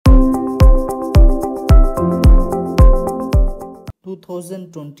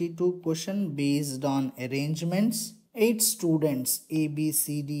2022 question based on arrangements. 8 students A, B,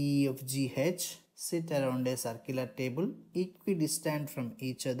 C, D, E, F, G, H sit around a circular table equidistant from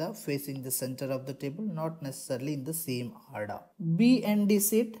each other facing the center of the table, not necessarily in the same order. B and D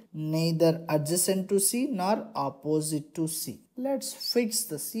sit neither adjacent to C nor opposite to C. Let's fix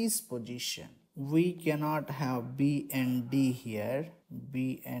the C's position. We cannot have B and D here,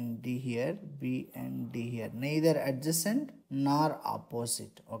 B and D here, B and D here, neither adjacent nor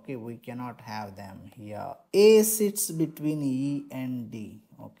opposite. Okay, we cannot have them here. A sits between E and D.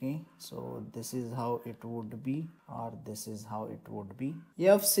 Okay, so this is how it would be, or this is how it would be.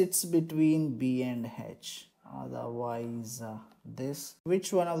 F sits between B and H. Otherwise, this.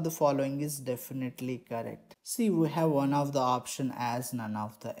 Which one of the following is definitely correct? See, we have one of the option as none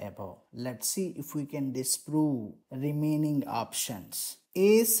of the above. Let's see if we can disprove remaining options.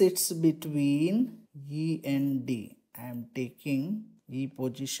 A sits between E and D. I am taking E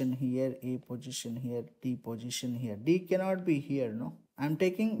position here, A position here, D position here. D cannot be here, no? I am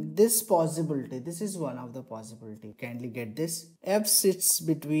taking this possibility. This is one of the possibility. Kindly get this. F sits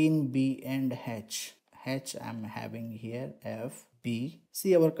between B and H. H I am having here, F, B.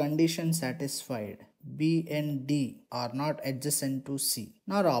 See, our condition satisfied. B and D are not adjacent to C,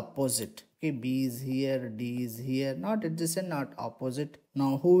 nor opposite. Okay, B is here, D is here, not adjacent, not opposite.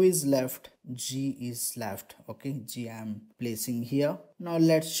 Now who is left? G is left. Okay, G I am placing here. Now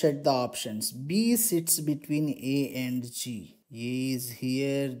let's check the options. B sits between A and G. A is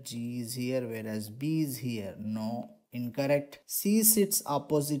here, G is here, whereas B is here. No, incorrect. C sits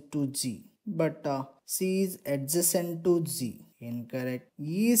opposite to G, but C is adjacent to G. Incorrect.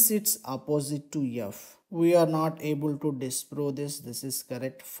 E sits opposite to F. We are not able to disprove this. This is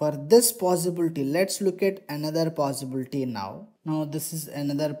correct. For this possibility, let's look at another possibility now. Now this is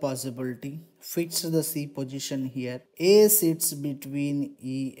another possibility. Fix the C position here. A sits between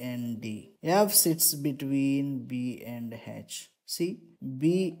E and D. F sits between B and H. See,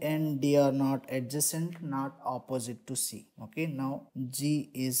 B and D are not adjacent, not opposite to C. Okay, now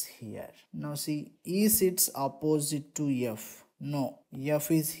G is here. Now see, E sits opposite to F. No, F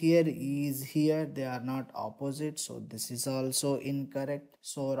is here, E is here, they are not opposite, so this is also incorrect.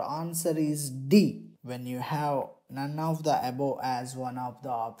 So our answer is D. When you have none of the above as one of the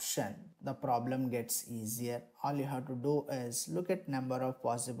option, the problem gets easier. All you have to do is look at number of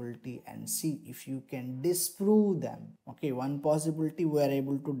possibility and see if you can disprove them. Okay, one possibility we are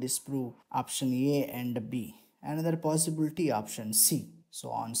able to disprove option A and B. Another possibility option C.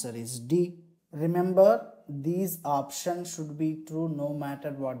 So answer is D. Remember, these options should be true no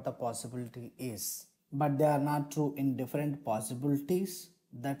matter what the possibility is. But they are not true in different possibilities.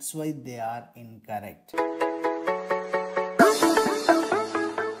 That's why they are incorrect.